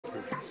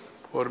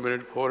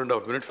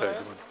4.5 minutes.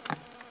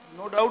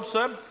 No doubt,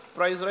 sir.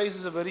 Price rise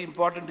is a very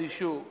important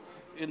issue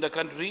in the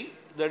country.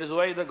 That is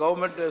why the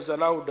government has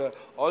allowed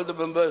all the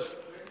members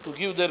to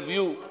give their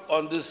view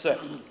on this, sir.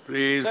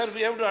 Please. Sir,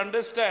 we have to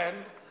understand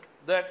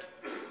that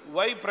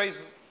why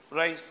price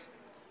rise,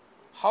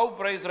 how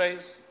price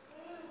rise,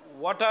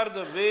 what are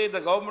the way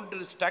the government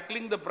is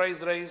tackling the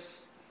price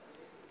rise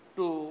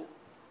to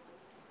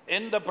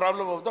end the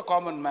problem of the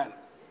common man.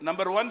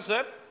 Number one,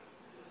 sir,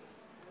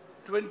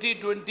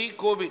 2020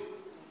 COVID.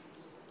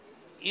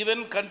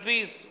 Even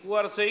countries who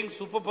are saying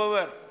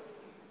superpower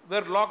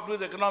were locked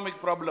with economic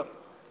problem.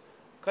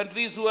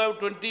 Countries who have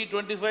 20,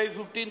 25,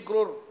 15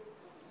 crore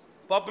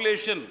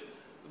population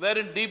were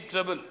in deep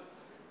trouble.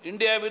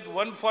 India with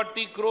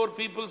 140 crore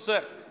people,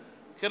 sir,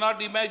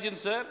 cannot imagine,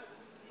 sir.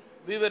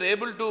 We were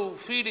able to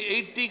feed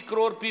 80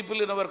 crore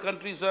people in our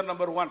country, sir,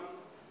 number one.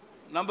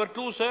 Number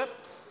two, sir,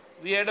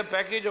 we had a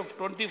package of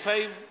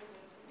 25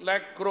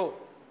 lakh crore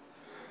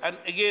and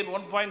again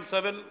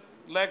 1.7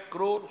 lakh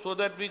crore so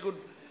that we could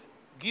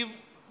give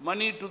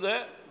money to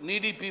the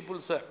needy people,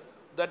 sir.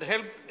 That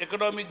helped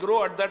economy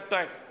grow at that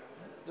time.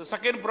 The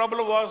second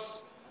problem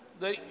was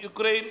the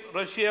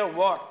Ukraine-Russia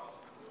war.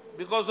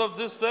 Because of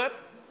this, sir,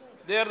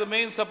 they are the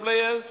main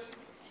suppliers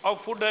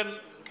of food and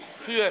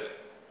fuel.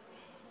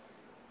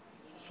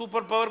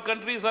 Superpower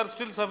countries are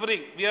still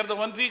suffering. We are the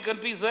only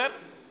countries, sir,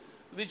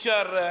 which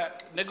are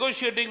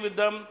negotiating with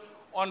them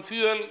on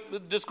fuel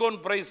with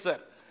discount price, sir.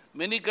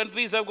 Many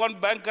countries have gone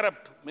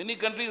bankrupt. Many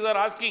countries are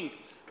asking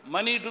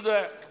money to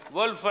the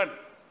World Fund.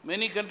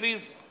 Many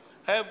countries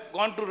have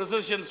gone to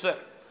recession, sir.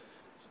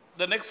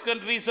 The next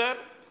country, sir,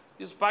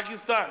 is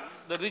Pakistan.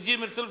 The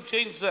regime itself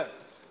changed, sir.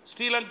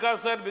 Sri Lanka,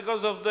 sir,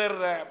 because of their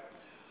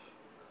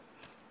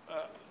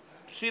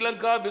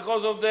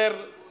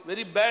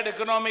very bad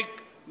economic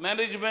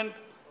management,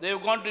 they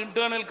have gone to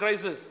internal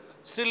crisis.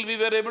 Still, we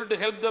were able to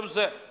help them,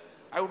 sir.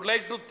 I would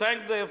like to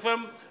thank the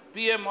FM,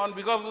 PM on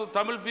because of the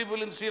Tamil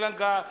people in Sri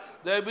Lanka.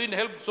 They have been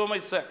helped so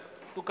much, sir.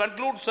 To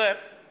conclude, sir,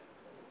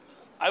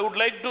 I would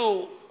like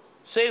to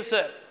say,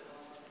 sir,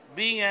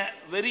 being a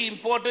very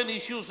important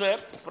issue, sir,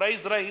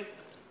 price rise,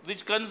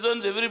 which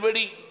concerns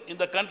everybody in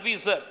the country,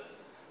 sir.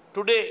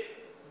 Today,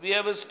 we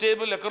have a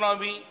stable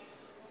economy,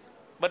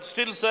 but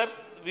still, sir,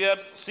 we are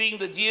seeing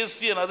the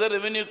GST and other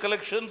revenue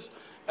collections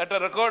at a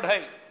record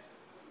high.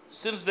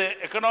 Since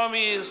the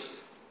economy is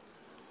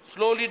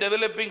slowly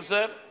developing,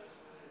 sir,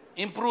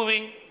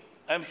 improving,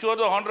 I am sure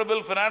the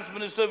Honorable Finance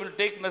Minister will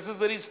take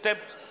necessary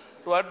steps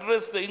to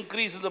address the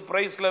increase in the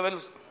price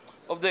levels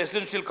of the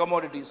essential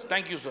commodities.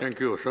 Thank you, sir. Thank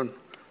you, Vasan.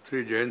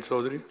 Sri Jain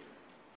Chaudhary.